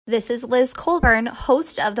This is Liz Colburn,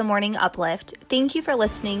 host of The Morning Uplift. Thank you for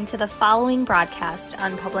listening to the following broadcast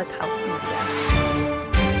on Public House Media.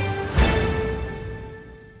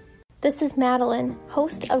 This is Madeline,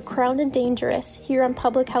 host of Crowned and Dangerous here on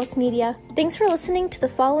Public House Media. Thanks for listening to the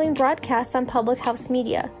following broadcast on Public House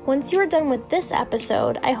Media. Once you are done with this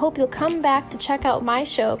episode, I hope you'll come back to check out my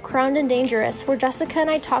show, Crowned and Dangerous, where Jessica and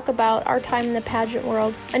I talk about our time in the pageant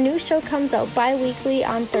world. A new show comes out bi-weekly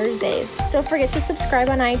on Thursdays. Don't forget to subscribe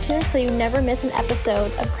on iTunes so you never miss an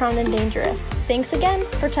episode of Crowned and Dangerous. Thanks again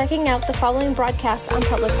for checking out the following broadcast on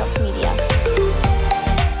Public House Media.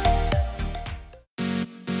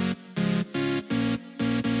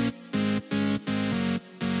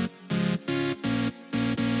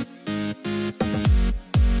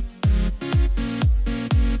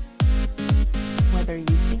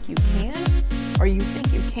 Or you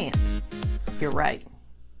think you can't, you're right.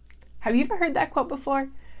 Have you ever heard that quote before?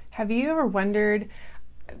 Have you ever wondered,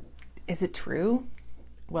 is it true?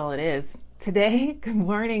 Well, it is. Today, good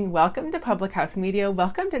morning. Welcome to Public House Media.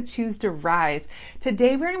 Welcome to Choose to Rise.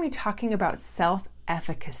 Today, we're going to be talking about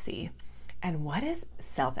self-efficacy. And what is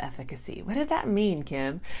self-efficacy? What does that mean,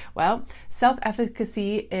 Kim? Well,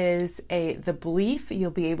 self-efficacy is the belief you'll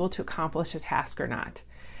be able to accomplish a task or not.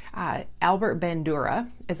 Albert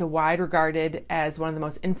Bandura is wide regarded as one of the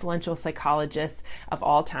most influential psychologists of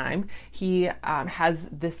all time. He has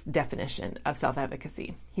this definition of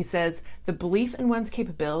self-efficacy. He says, the belief in one's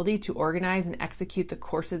capability to organize and execute the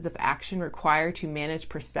courses of action required to manage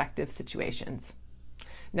prospective situations.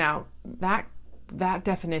 Now, that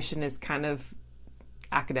definition is kind of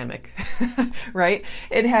academic, right?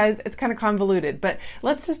 It's kind of convoluted, but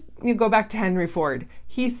let's just go back to Henry Ford.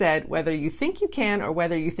 He said, whether you think you can or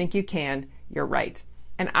whether you think you can, you're right.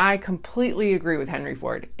 And I completely agree with Henry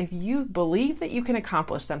Ford. If you believe that you can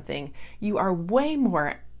accomplish something, you are way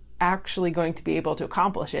more actually going to be able to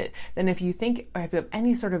accomplish it than if you think, or if you have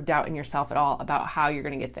any sort of doubt in yourself at all about how you're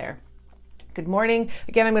going to get there. Good morning.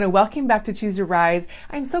 Again, I'm going to welcome you back to Choose to Rise.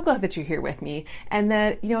 I'm so glad that you're here with me and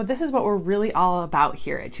that, this is what we're really all about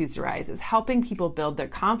here at Choose to Rise, is helping people build their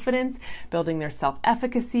confidence, building their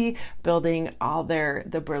self-efficacy, building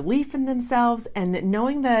the belief in themselves, and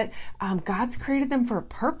knowing that God's created them for a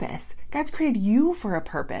purpose. God's created you for a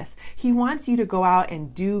purpose. He wants you to go out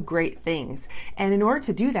and do great things. And in order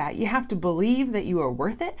to do that, you have to believe that you are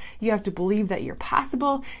worth it. You have to believe that you're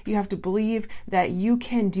possible. You have to believe that you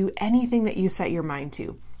can do anything that you set your mind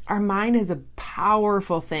to. Our mind is a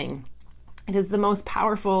powerful thing. It is the most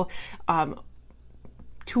powerful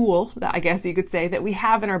tool, that I guess you could say, that we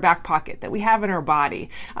have in our back pocket, that we have in our body.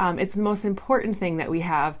 It's the most important thing that we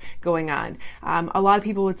have going on. A lot of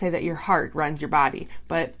people would say that your heart runs your body,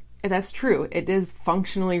 but that's true. It does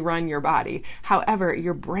functionally run your body. However,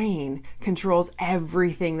 your brain controls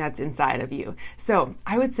everything that's inside of you. So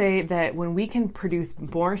I would say that when we can produce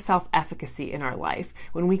more self-efficacy in our life,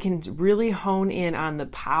 when we can really hone in on the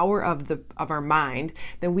power of our mind,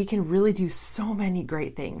 then we can really do so many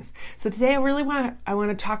great things. So today I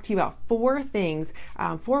want to talk to you about 4 things,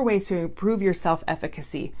 4 ways to improve your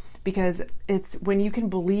self-efficacy. Because it's when you can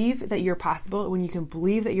believe that you're possible, when you can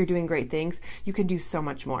believe that you're doing great things, you can do so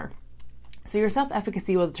much more. So your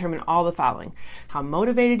self-efficacy will determine all the following: how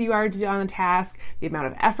motivated you are to do on a task, the amount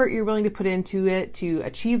of effort you're willing to put into it to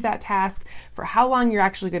achieve that task, for how long you're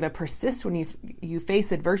actually going to persist when you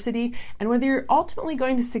face adversity, and whether you're ultimately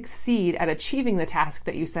going to succeed at achieving the task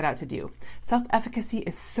that you set out to do. Self-efficacy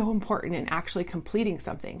is so important in actually completing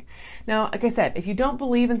something. Now, like I said, if you don't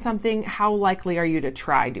believe in something, how likely are you to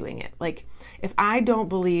try doing it? Like, if I don't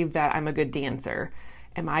believe that I'm a good dancer,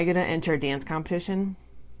 am I going to enter a dance competition?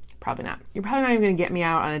 Probably not. You're probably not even going to get me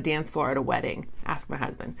out on a dance floor at a wedding. Ask my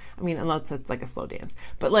husband. I mean, unless it's like a slow dance.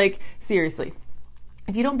 But seriously,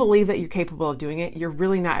 if you don't believe that you're capable of doing it, you're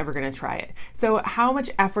really not ever going to try it. So how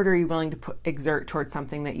much effort are you willing to exert towards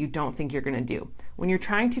something that you don't think you're going to do? When you're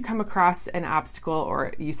trying to come across an obstacle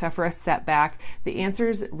or you suffer a setback, the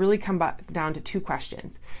answers really come back down to 2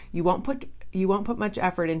 questions. You won't put much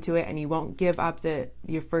effort into it, and you won't give up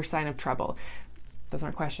your first sign of trouble. Those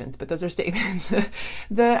aren't questions, but those are statements.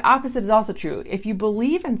 The opposite is also true. If you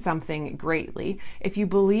believe in something greatly, if you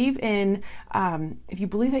believe that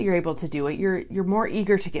you're able to do it, you're more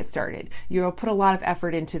eager to get started. You'll put a lot of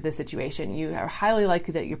effort into the situation. You are highly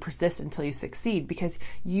likely that you persist until you succeed because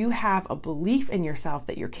you have a belief in yourself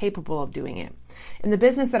that you're capable of doing it. In the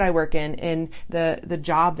business that I work in the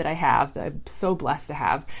job that I have, that I'm so blessed to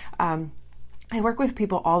have, I work with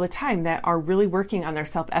people all the time that are really working on their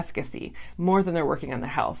self-efficacy more than they're working on their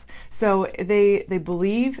health. So they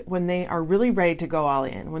believe when they are really ready to go all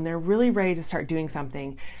in, when they're really ready to start doing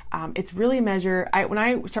something, it's really a measure. When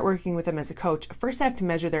I start working with them as a coach, first I have to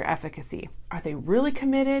measure their efficacy. Are they really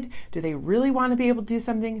committed? Do they really want to be able to do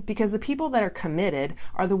something? Because the people that are committed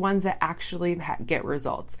are the ones that actually get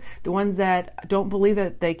results. The ones that don't believe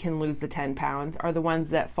that they can lose the 10 pounds are the ones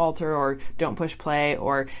that falter or don't push play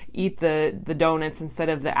or eat the donuts instead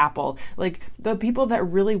of the apple. Like, the people that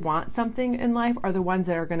really want something in life are the ones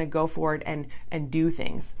that are going to go forward and do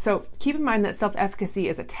things. So keep in mind that self-efficacy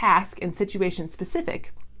is a task and situation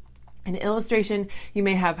specific. In illustration, you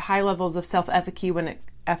may have high levels of self-efficacy when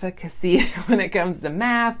it comes to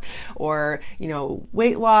math or,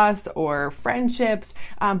 weight loss or friendships.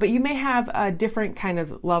 But you may have a different kind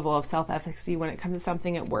of level of self-efficacy when it comes to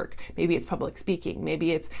something at work. Maybe it's public speaking.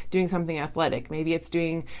 Maybe it's doing something athletic. Maybe it's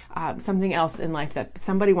doing something else in life that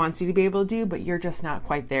somebody wants you to be able to do, but you're just not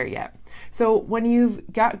quite there yet. So when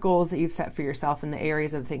you've got goals that you've set for yourself in the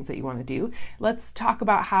areas of things that you want to do, let's talk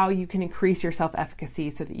about how you can increase your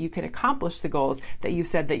self-efficacy so that you can accomplish the goals that you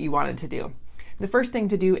said that you wanted to do. The first thing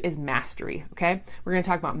to do is mastery, okay? We're going to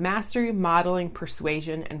talk about mastery, modeling,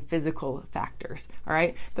 persuasion, and physical factors, all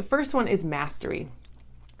right? The first one is mastery.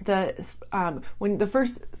 When the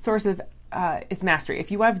first source of is mastery. If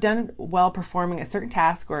you have done well performing a certain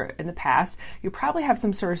task or in the past, you probably have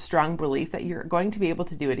some sort of strong belief that you're going to be able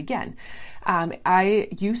to do it again. I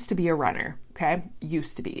used to be a runner. Okay,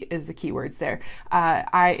 used to be is the key words there.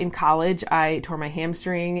 In college, I tore my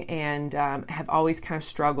hamstring and have always kind of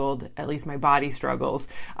struggled, at least my body struggles,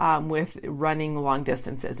 with running long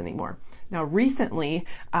distances anymore. Now, recently,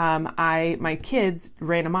 my kids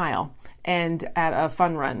ran a mile and at a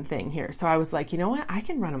fun run thing here. So I was like, you know what? I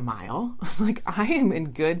can run a mile. Like, I am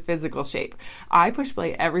in good physical shape. I push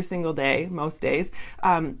play every single day, most days,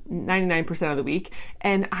 99% of the week,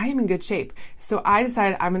 and I am in good shape. So I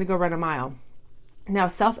decided I'm going to go run a mile. Now,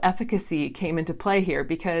 self-efficacy came into play here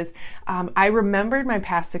because I remembered my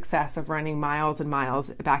past success of running miles and miles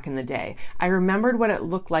back in the day. I remembered what it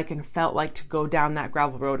looked like and felt like to go down that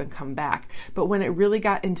gravel road and come back. But when it really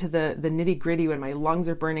got into the nitty-gritty, when my lungs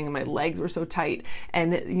were burning and my legs were so tight,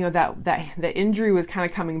 and that injury was kind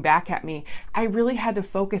of coming back at me, I really had to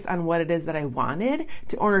focus on what it is that I wanted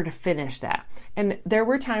in order to finish that. And there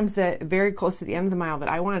were times that very close to the end of the mile that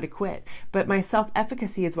I wanted to quit, but my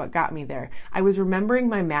self-efficacy is what got me there. I was remembering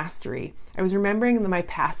my mastery. I was remembering my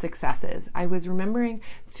past successes. I was remembering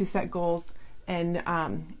to set goals and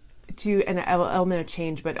to an element of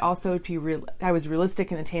change, but also I was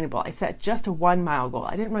realistic and attainable. I set just a 1 mile goal.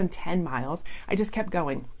 I didn't run 10 miles. I just kept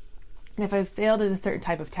going. And if I failed at a certain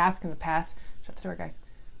type of task in the past, shut the door, guys.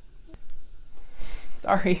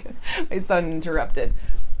 Sorry, my son interrupted.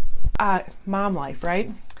 Mom life,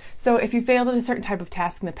 right? So if you failed at a certain type of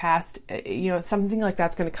task in the past, something like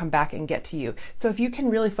that's going to come back and get to you. So if you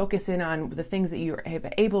can really focus in on the things that you are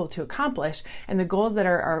able to accomplish and the goals that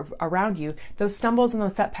are around you, those stumbles and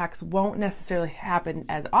those setbacks won't necessarily happen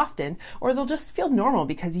as often, or they'll just feel normal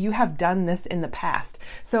because you have done this in the past.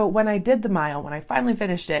 So when I did the mile, when I finally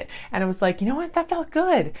finished it, and I was like, you know what, that felt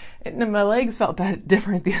good. And my legs felt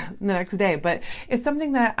different the next day, but it's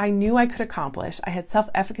something that I knew I could accomplish. I had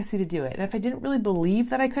self-efficacy to do it. And if I didn't really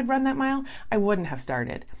believe that I could run that mile, I wouldn't have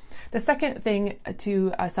started. The second thing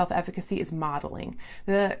to self-efficacy is modeling.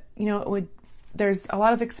 There's a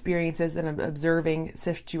lot of experiences and observing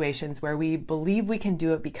situations where we believe we can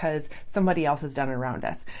do it because somebody else has done it around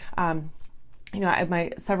us.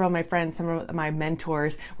 Several of my friends, some of my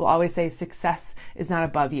mentors will always say success is not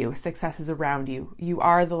above you. Success is around you. You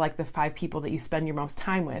are the 5 people that you spend your most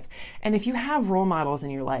time with. And if you have role models in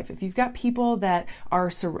your life, if you've got people that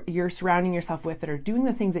you're surrounding yourself with that are doing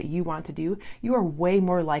the things that you want to do, you are way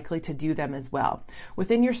more likely to do them as well.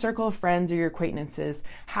 Within your circle of friends or your acquaintances,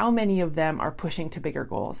 how many of them are pushing to bigger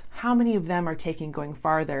goals? How many of them are going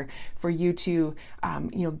farther for you to,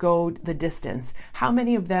 go the distance? How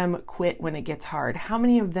many of them quit when it gets hard? How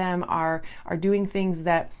many of them are doing things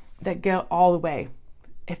that go all the way?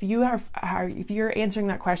 If you're answering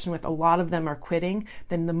that question with a lot of them are quitting,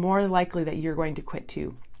 then the more likely that you're going to quit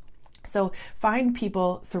too. So find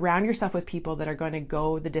people, surround yourself with people that are going to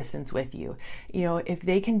go the distance with you. If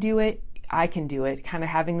they can do it, I can do it, kind of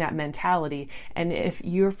having that mentality. And if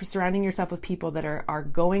you're surrounding yourself with people that are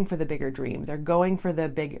going for the bigger dream, they're going for the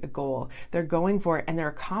big goal, they're going for it and they're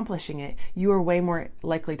accomplishing it, you are way more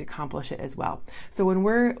likely to accomplish it as well. So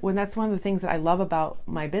when that's one of the things that I love about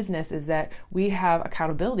my business is that we have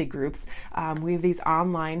accountability groups. We have these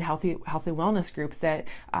online healthy wellness groups that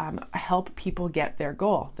help people get their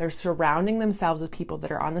goal. They're surrounding themselves with people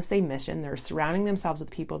that are on the same mission. They're surrounding themselves with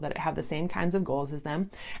people that have the same kinds of goals as them,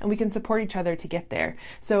 and we can support each other to get there.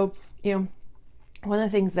 So, one of the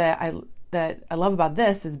things that I love about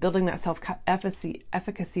this is building that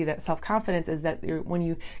efficacy, that self-confidence, is that when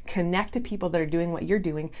you connect to people that are doing what you're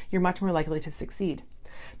doing, you're much more likely to succeed.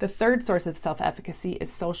 The third source of self-efficacy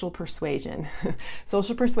is social persuasion.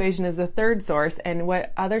 Social persuasion is the third source, and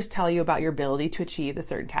what others tell you about your ability to achieve a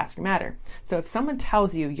certain task or matter. So if someone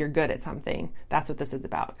tells you you're good at something, that's what this is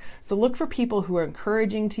about. So look for people who are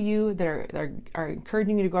encouraging to you, that are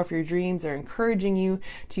encouraging you to go after your dreams, are encouraging you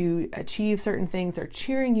to achieve certain things, are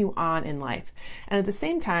cheering you on in life. And at the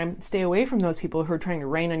same time, stay away from those people who are trying to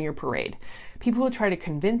rain on your parade. People who try to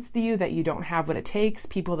convince you that you don't have what it takes,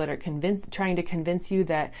 people that are trying to convince you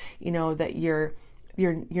that, that you're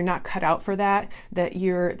not cut out for that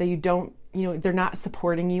you don't, they're not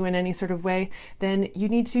supporting you in any sort of way, then you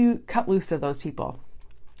need to cut loose of those people.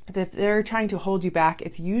 If they're trying to hold you back,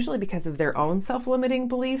 it's usually because of their own self-limiting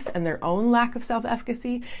beliefs and their own lack of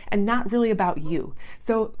self-efficacy, and not really about you.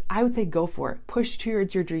 So I would say go for it. Push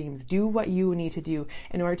towards your dreams. Do what you need to do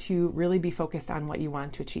in order to really be focused on what you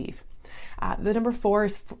want to achieve. The number 4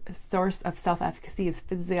 source of self-efficacy is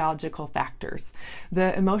physiological factors.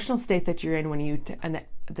 The emotional state that you're in and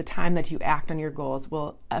the time that you act on your goals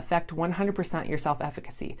will affect 100% your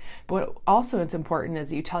self-efficacy. But what also is important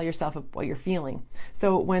is you tell yourself what you're feeling.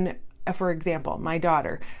 So for example, my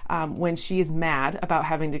daughter, when she is mad about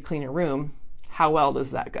having to clean a room, how well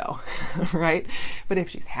does that go, right? But if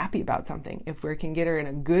she's happy about something, if we can get her in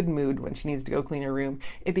a good mood when she needs to go clean her room,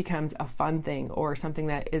 it becomes a fun thing or something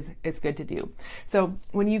that is good to do. So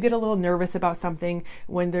when you get a little nervous about something,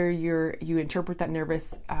 whether you interpret that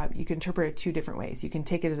nervous, you can interpret it 2 different ways. You can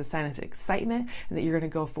take it as a sign of excitement and that you're going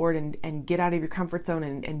to go forward and get out of your comfort zone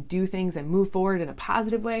and do things and move forward in a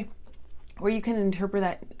positive way. Or you can interpret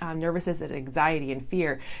that nervousness as anxiety and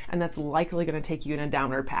fear, and that's likely going to take you in a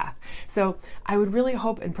downward path. So I would really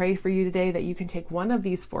hope and pray for you today that you can take one of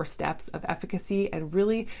these 4 steps of efficacy and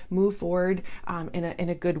really move forward in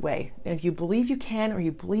a good way. And if you believe you can or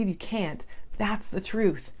you believe you can't, that's the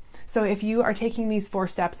truth. So if you are taking these 4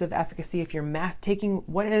 steps of efficacy, if you're taking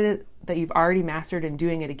what it is that you've already mastered and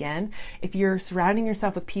doing it again, if you're surrounding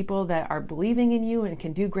yourself with people that are believing in you and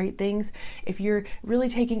can do great things, if you're really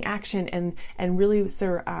taking action and really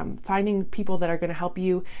finding people that are going to help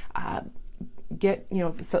you get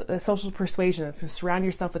social persuasion, so surround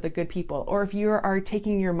yourself with the good people, or if you are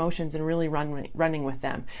taking your emotions and really running with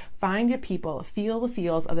them, find your people, feel the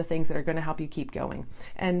feels of the things that are going to help you keep going.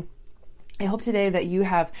 And I hope today that you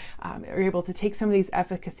are able to take some of these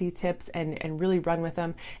efficacy tips and really run with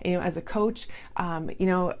them. And, as a coach,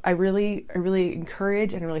 I really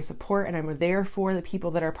encourage and really support, and I'm there for the people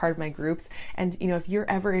that are part of my groups. And, if you're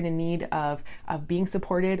ever in a need of being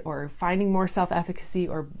supported or finding more self-efficacy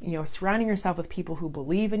or, surrounding yourself with people who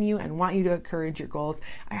believe in you and want you to encourage your goals,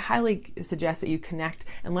 I highly suggest that you connect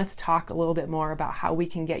and let's talk a little bit more about how we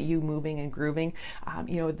can get you moving and grooving,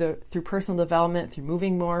 through personal development, through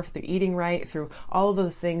moving more, through eating right, through all of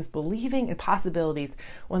those things, believing in possibilities.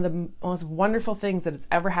 One of the most wonderful things that has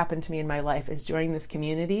ever happened to me in my life is joining this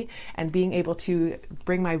community and being able to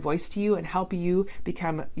bring my voice to you and help you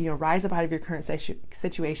become, rise up out of your current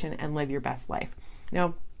situation and live your best life.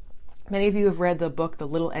 Now, many of you have read the book, The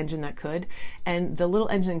Little Engine That Could, and The Little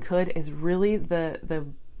Engine Could is really the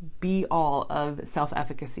be all of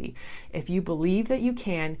self-efficacy. If you believe that you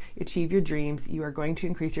can achieve your dreams, you are going to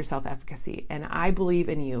increase your self-efficacy. And I believe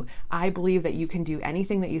in you. I believe that you can do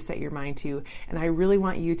anything that you set your mind to. And I really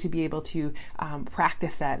want you to be able to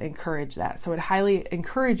practice that, encourage that. So I'd highly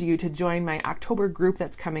encourage you to join my October group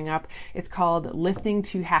that's coming up. It's called Lifting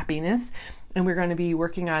to Happiness. And we're going to be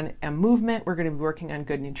working on a movement, we're going to be working on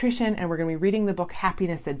good nutrition, and we're going to be reading the book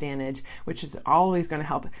Happiness Advantage, which is always going to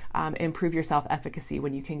help improve your self-efficacy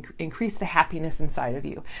when you can increase the happiness inside of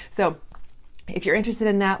you. So if you're interested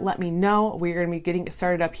in that, let me know. We're going to be getting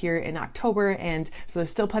started up here in October, and so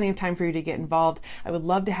there's still plenty of time for you to get involved. I would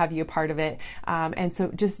love to have you a part of it. And so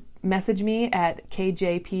just message me at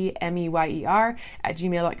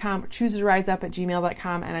kjpmeyer@gmail.com,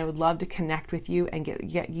 choosetoriseup@gmail.com, and I would love to connect with you and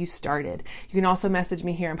get you started. You can also message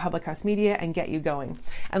me here on Public House Media and get you going.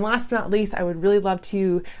 And last but not least, I would really love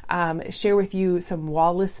to share with you some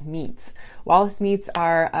Wallace meats. Wallace meats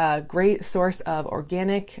are a great source of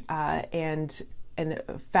organic and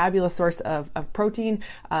a fabulous source of protein,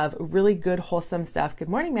 of really good, wholesome stuff. Good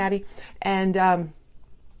morning, Maddie. And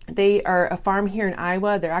they are a farm here in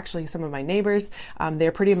Iowa. They're actually some of my neighbors.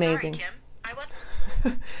 They're pretty amazing. Sorry,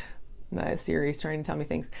 Kim. Siri's trying to tell me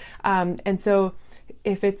things. And so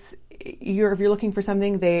if you're looking for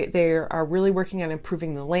something, they are really working on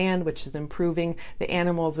improving the land, which is improving the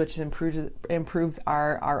animals, which improves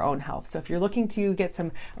our own health. So if you're looking to get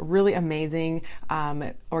some really amazing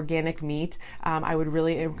organic meat, I would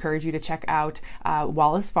really encourage you to check out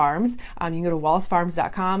Wallace Farms. You can go to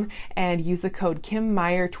wallacefarms.com and use the code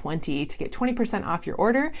KimMeyer20 to get 20% off your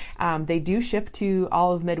order. They do ship to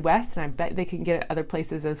all of Midwest, and I bet they can get it other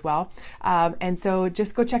places as well. And so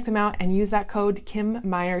just go check them out and use that code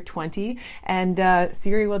KimMeyer20. And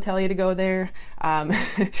Siri will tell you to go there.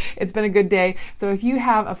 It's been a good day. So if you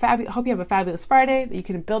have hope you have a fabulous Friday, that you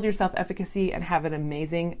can build yourself efficacy and have an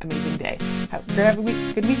amazing, amazing day. Have a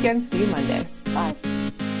good weekend. See you Monday. Bye.